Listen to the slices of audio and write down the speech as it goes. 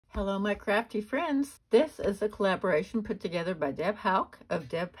Hello, my crafty friends. This is a collaboration put together by Deb Houck of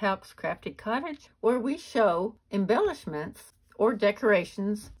Deb Houck's Crafty Cottage, where we show embellishments or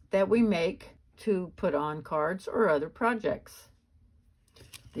decorations that we make to put on cards or other projects.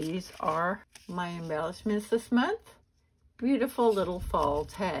 These are my embellishments this month. Beautiful little fall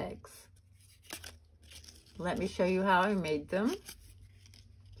tags. Let me show you how I made them.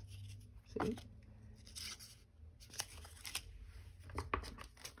 See?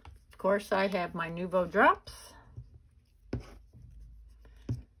 Of course, I have my Nuvo drops.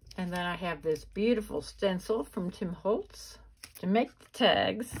 And then I have this beautiful stencil from Tim Holtz. To make the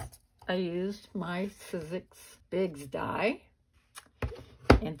tags, I used my Sizzix Bigs die.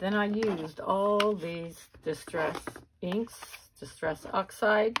 And then I used all these Distress inks, Distress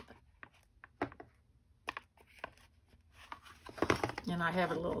Oxide. And I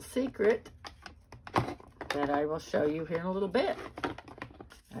have a little secret that I will show you here in a little bit.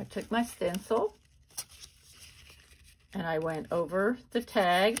 I took my stencil and I went over the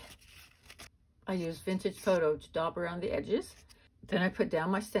tag. I used Vintage Photo to daub around the edges. Then I put down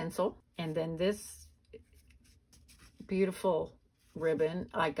my stencil, and then this beautiful ribbon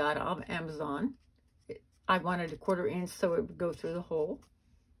I got off Amazon. I wanted a 1/4 inch so it would go through the hole.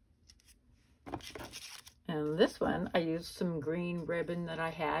 And this one, I used some green ribbon that I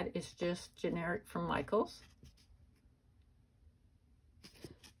had. It's just generic from Michaels.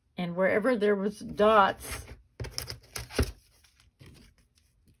 And wherever there was dots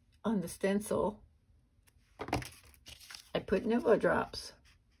on the stencil, I put Nuvo drops.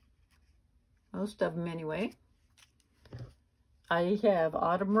 Most of them anyway. I have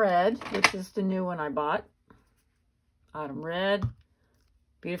Autumn Red, which is the new one I bought. Autumn Red,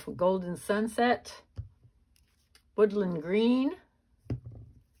 beautiful Golden Sunset, Woodland Green,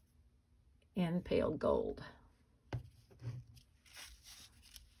 and Pale Gold.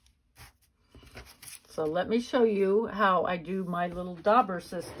 So let me show you how I do my little dauber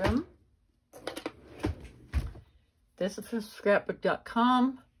system. This is from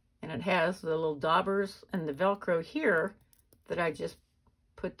scrapbook.com, and it has the little daubers and the Velcro here that I just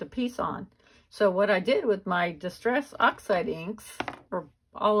put the piece on. So what I did with my Distress Oxide inks, or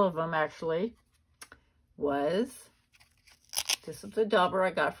all of them actually, was, this is the dauber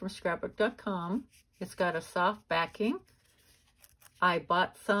I got from scrapbook.com. It's got a soft backing. I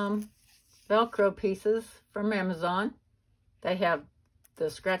bought some Velcro pieces from Amazon. They have the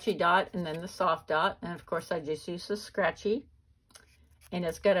scratchy dot and then the soft dot, and of course I just use the scratchy, and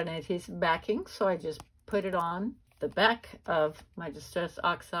it's got an adhesive backing, so I just put it on the back of my Distress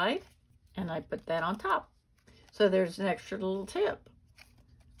Oxide and I put that on top. So there's an extra little tip.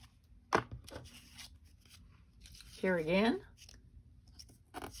 Here again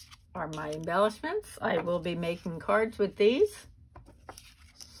are my embellishments. I will be making cards with these,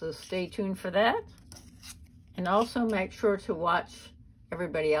 so stay tuned for that. And also make sure to watch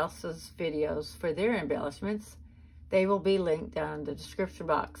everybody else's videos for their embellishments. They will be linked down in the description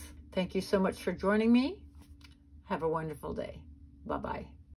box. Thank you so much for joining me. Have a wonderful day. Bye-bye.